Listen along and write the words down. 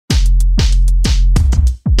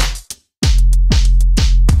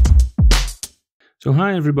So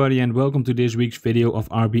hi everybody and welcome to this week's video of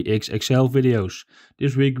RBX Excel videos.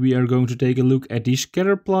 This week we are going to take a look at the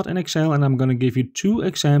scatter plot in Excel, and I'm going to give you two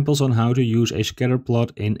examples on how to use a scatter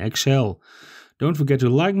plot in Excel. Don't forget to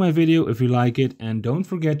like my video if you like it, and don't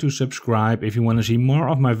forget to subscribe if you want to see more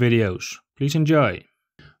of my videos. Please enjoy.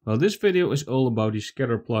 Well, this video is all about the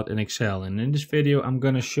scatter plot in Excel, and in this video I'm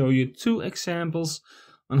going to show you two examples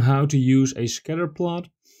on how to use a scatter plot.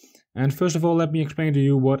 And first of all, let me explain to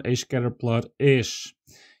you what a scatter plot is.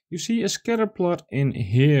 You see a scatter plot in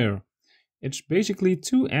here. It's basically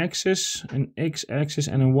two axes, an x-axis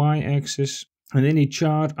and a y-axis, and in the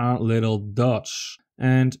chart are little dots.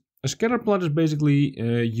 And a scatter plot is basically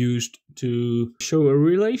used to show a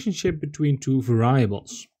relationship between two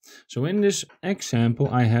variables. So in this example,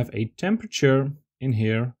 I have a temperature in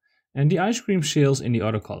here and the ice cream sales in the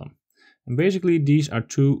other column. And basically these are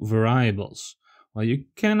two variables. Well, you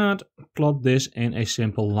cannot plot this in a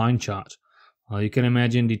simple line chart. Well, you can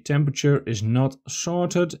imagine the temperature is not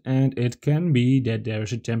sorted, and it can be that there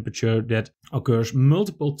is a temperature that occurs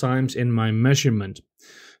multiple times in my measurement.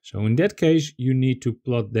 So in that case, you need to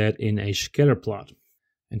plot that in a scatter plot.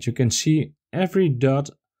 And you can see every dot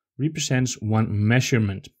represents one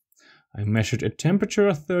measurement. I measured a temperature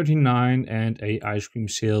of 39 and a ice cream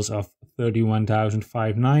sales of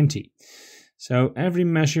 31,590. So every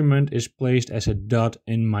measurement is placed as a dot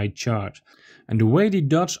in my chart. And the way the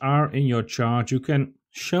dots are in your chart, you can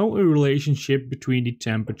show a relationship between the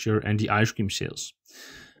temperature and the ice cream sales.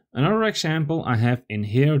 Another example I have in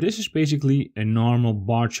here, this is basically a normal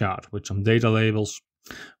bar chart with some data labels.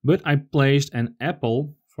 But I placed an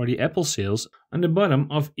apple for the apple sales on the bottom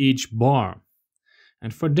of each bar.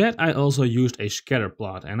 And for that I also used a scatter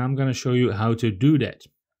plot, and I'm going to show you how to do that.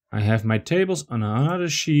 I have my tables on another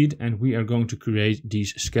sheet, and we are going to create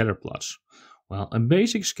these scatter plots. Well, a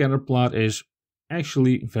basic scatter plot is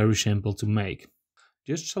actually very simple to make.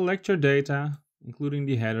 Just select your data, including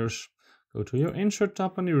the headers, go to your Insert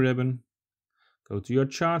tab on the ribbon, go to your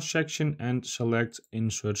Chart section and select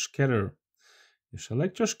Insert Scatter. You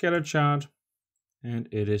select your scatter chart and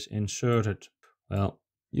it is inserted. Well,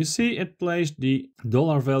 you see it placed the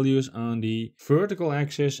dollar values on the vertical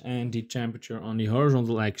axis and the temperature on the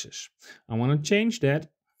horizontal axis. I want to change that.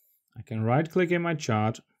 I can right click in my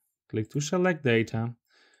chart, click to select data,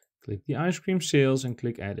 click the ice cream sales and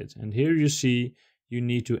click edit. And here you see you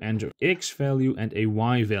need to enter X value and a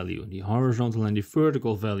Y value, the horizontal and the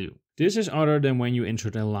vertical value. This is other than when you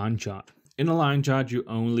insert a line chart. In a line chart you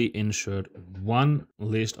only insert one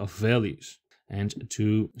list of values. And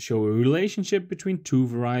to show a relationship between two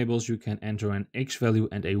variables, you can enter an X value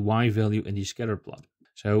and a Y value in the scatter plot.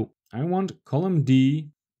 So I want column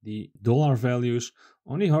D, the dollar values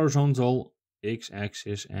on the horizontal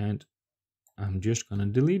X-axis, and I'm just going to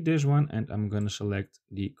delete this one and I'm going to select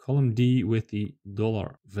the column D with the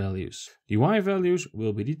dollar values. The Y values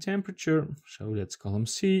will be the temperature, so that's column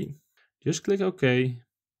C. Just click OK,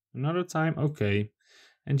 another time OK.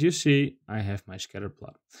 And you see I have my scatter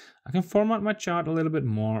plot. I can format my chart a little bit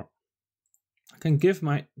more. I can give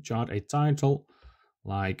my chart a title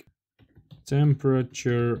like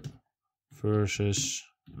temperature versus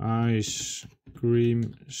ice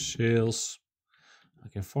cream sales. I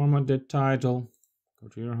can format that title. Go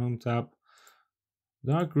to your home tab.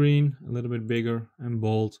 Dark green, a little bit bigger and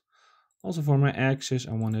bold. Also for my axis,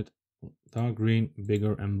 I want it dark green,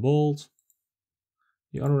 bigger and bold.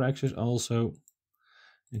 The other axis also.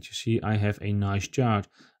 And you see I have a nice chart.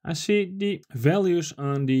 I see the values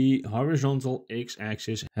on the horizontal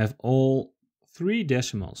x-axis have all 3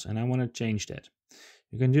 decimals, and I want to change that.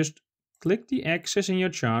 You can just click the axis in your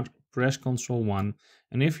chart, press Ctrl 1,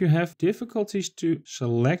 and if you have difficulties to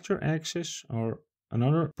select your axis or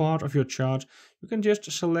another part of your chart, you can just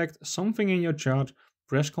select something in your chart,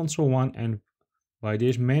 press Ctrl 1, and by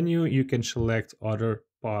this menu you can select other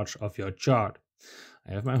parts of your chart.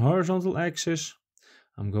 I have my horizontal axis.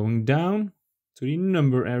 I'm going down to the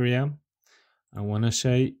number area. I want to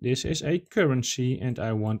say this is a currency and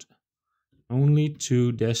I want only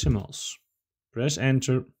 2 decimals. Press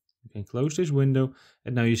enter. You can close this window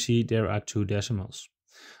and now you see there are 2 decimals.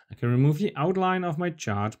 I can remove the outline of my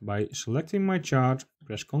chart by selecting my chart,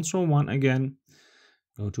 press Ctrl 1 again,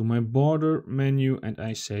 go to my border menu and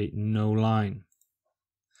I say no line.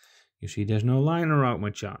 You see there's no line around my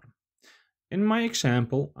chart. In my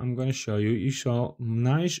example, I'm going to show you, you saw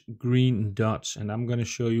nice green dots, and I'm going to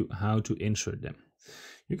show you how to insert them.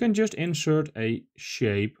 You can just insert a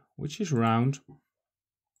shape, which is round.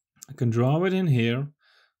 I can draw it in here,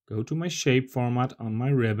 go to my shape format on my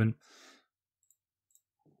ribbon.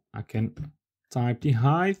 I can type the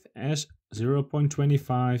height as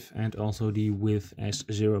 0.25 and also the width as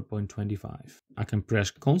 0.25. I can press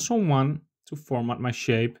Ctrl 1 to format my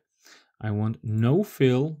shape. I want no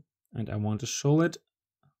fill and I want a solid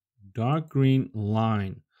dark green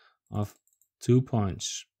line of 2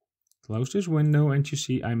 points. Close this window and you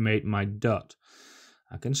see I made my dot.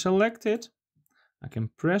 I can select it. I can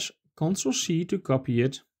press Ctrl C to copy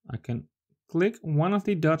it. I can click one of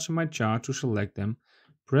the dots in my chart to select them.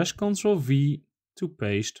 Press Ctrl V to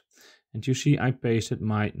paste. And you see I pasted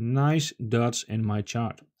my nice dots in my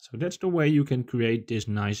chart. So that's the way you can create this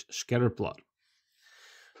nice scatter plot.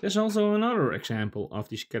 There's also another example of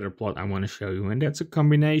the scatter plot I want to show you, and that's a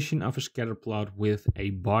combination of a scatter plot with a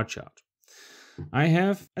bar chart. I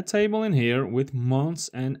have a table in here with months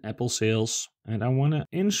and Apple sales, and I want to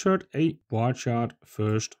insert a bar chart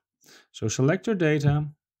first. So select your data,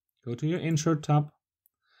 go to your Insert tab,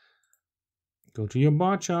 go to your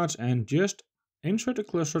bar charts and just insert a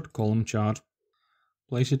clustered column chart,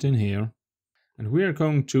 place it in here. And we are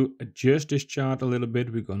going to adjust this chart a little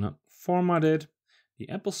bit. We're going to format it. The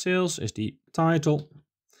Apple sales is the title.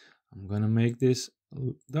 I'm going to make this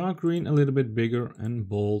dark green a little bit bigger and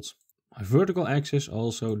bold. My vertical axis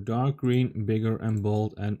also dark green, bigger and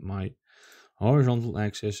bold, and my horizontal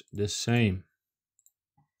axis the same.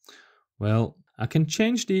 Well, I can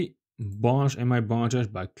change the bars in my bar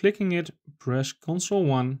chart by clicking it, press Ctrl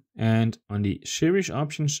 1, and on the series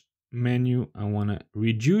options menu I want to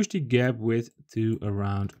reduce the gap width to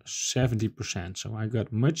around 70%. So I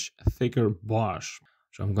got much thicker bars.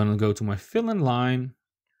 So I'm going to go to my fill and line,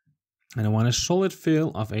 and I want a solid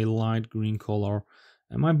fill of a light green color,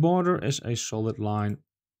 and my border is a solid line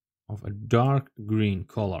of a dark green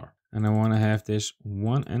color, and I want to have this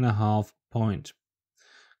 1.5 point.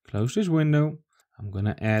 Close this window. I'm going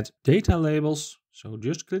to add data labels. So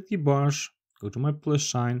just click the bars, go to my plus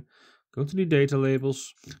sign, go to the data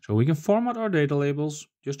labels. So we can format our data labels.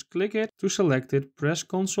 Just click it to select it, press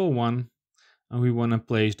Ctrl 1, and we want to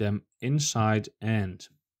place them inside and.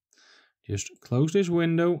 Just close this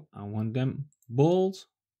window. I want them bold,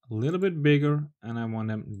 a little bit bigger, and I want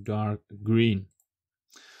them dark green.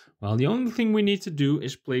 Well, the only thing we need to do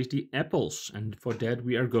is place the apples, and for that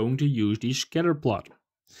we are going to use the scatter plot.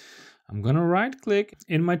 I'm going to right click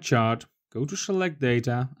in my chart, go to select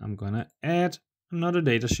data. I'm going to add another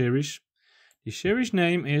data series. The series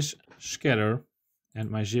name is scatter, and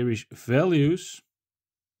my series values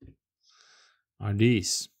are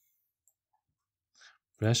these.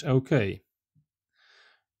 Press OK.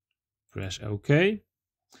 Press OK.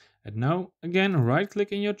 And now again right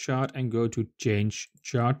click in your chart and go to change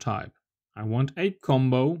chart type. I want a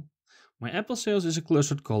combo. My Apple sales is a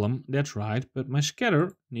clustered column, that's right, but my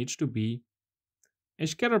scatter needs to be a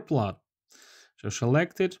scatter plot. So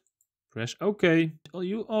select it, press OK.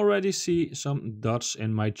 You already see some dots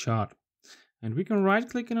in my chart. And we can right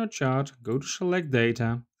click in our chart, go to select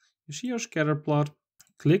data. You see our scatter plot,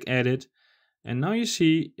 click edit. And now you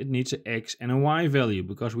see it needs an X and a Y value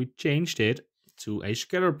because we changed it to a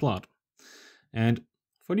scatter plot. And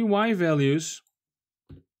for the Y values,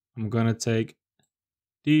 I'm going to take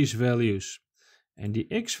these values. And the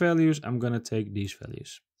X values, I'm going to take these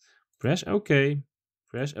values. Press OK,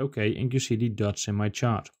 and you see the dots in my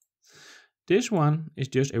chart. This one is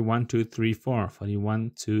just a 1, 2, 3, 4 for the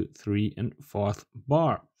 1, 2, 3, and 4th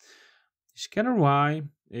bar. The scatter Y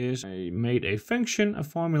is made a function, a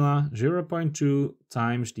formula, 0.2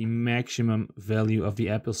 times the maximum value of the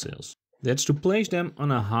Apple sales. That's to place them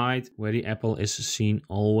on a height where the apple is seen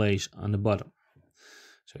always on the bottom.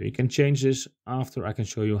 So you can change this after I can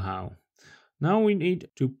show you how. Now we need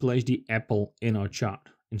to place the apple in our chart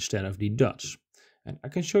instead of the dots. And I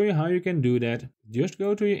can show you how you can do that. Just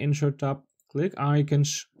go to your Insert tab, click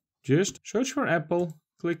Icons, just search for Apple,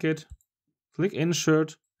 click it, click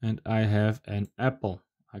Insert, and I have an apple.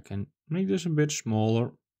 I can make this a bit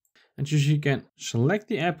smaller. And you can select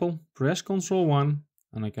the apple, press Ctrl 1,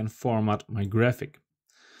 and I can format my graphic.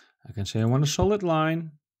 I can say I want a solid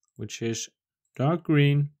line, which is dark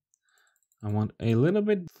green. I want a little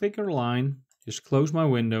bit thicker line. Just close my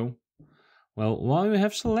window. Well, while you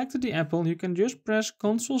have selected the apple, you can just press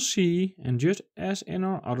Ctrl C, and just as in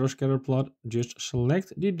our other scatter plot, just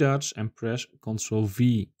select the dots and press Ctrl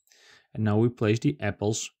V. And now we place the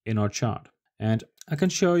apples in our chart. And I can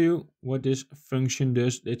show you what this function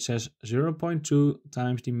does. It says 0.2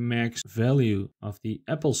 times the max value of the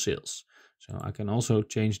apple sales. So I can also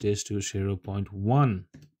change this to 0.1.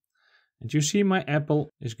 And you see my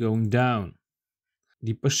apple is going down.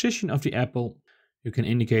 The position of the apple, you can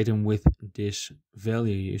indicate them with this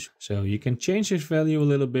value. So you can change this value a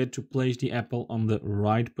little bit to place the apple on the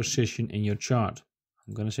right position in your chart.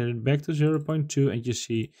 I'm going to set it back to 0.2 and you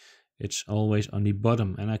see it's always on the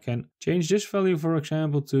bottom. And I can change this value, for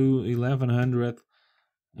example, to 1100,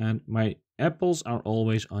 and my apples are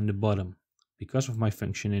always on the bottom because of my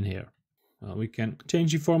function in here. Well, we can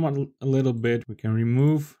change the format a little bit. We can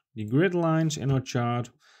remove the grid lines in our chart,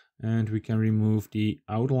 and we can remove the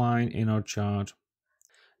outline in our chart.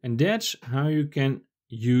 And that's how you can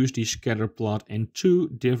use the scatter plot in 2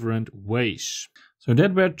 different ways. So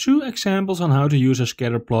that were 2 examples on how to use a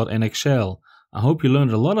scatter plot in Excel. I hope you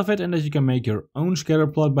learned a lot of it and that you can make your own scatter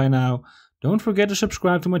plot by now. Don't forget to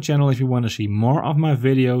subscribe to my channel if you want to see more of my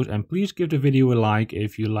videos, and please give the video a like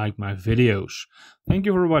if you like my videos. Thank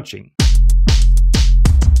you for watching.